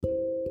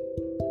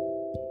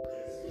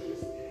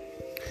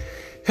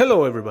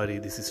Hello, everybody.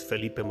 This is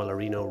Felipe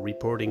Malarino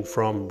reporting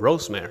from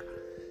Rosemere,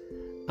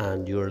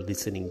 and you're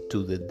listening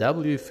to the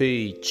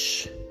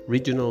WFH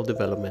Regional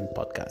Development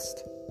Podcast.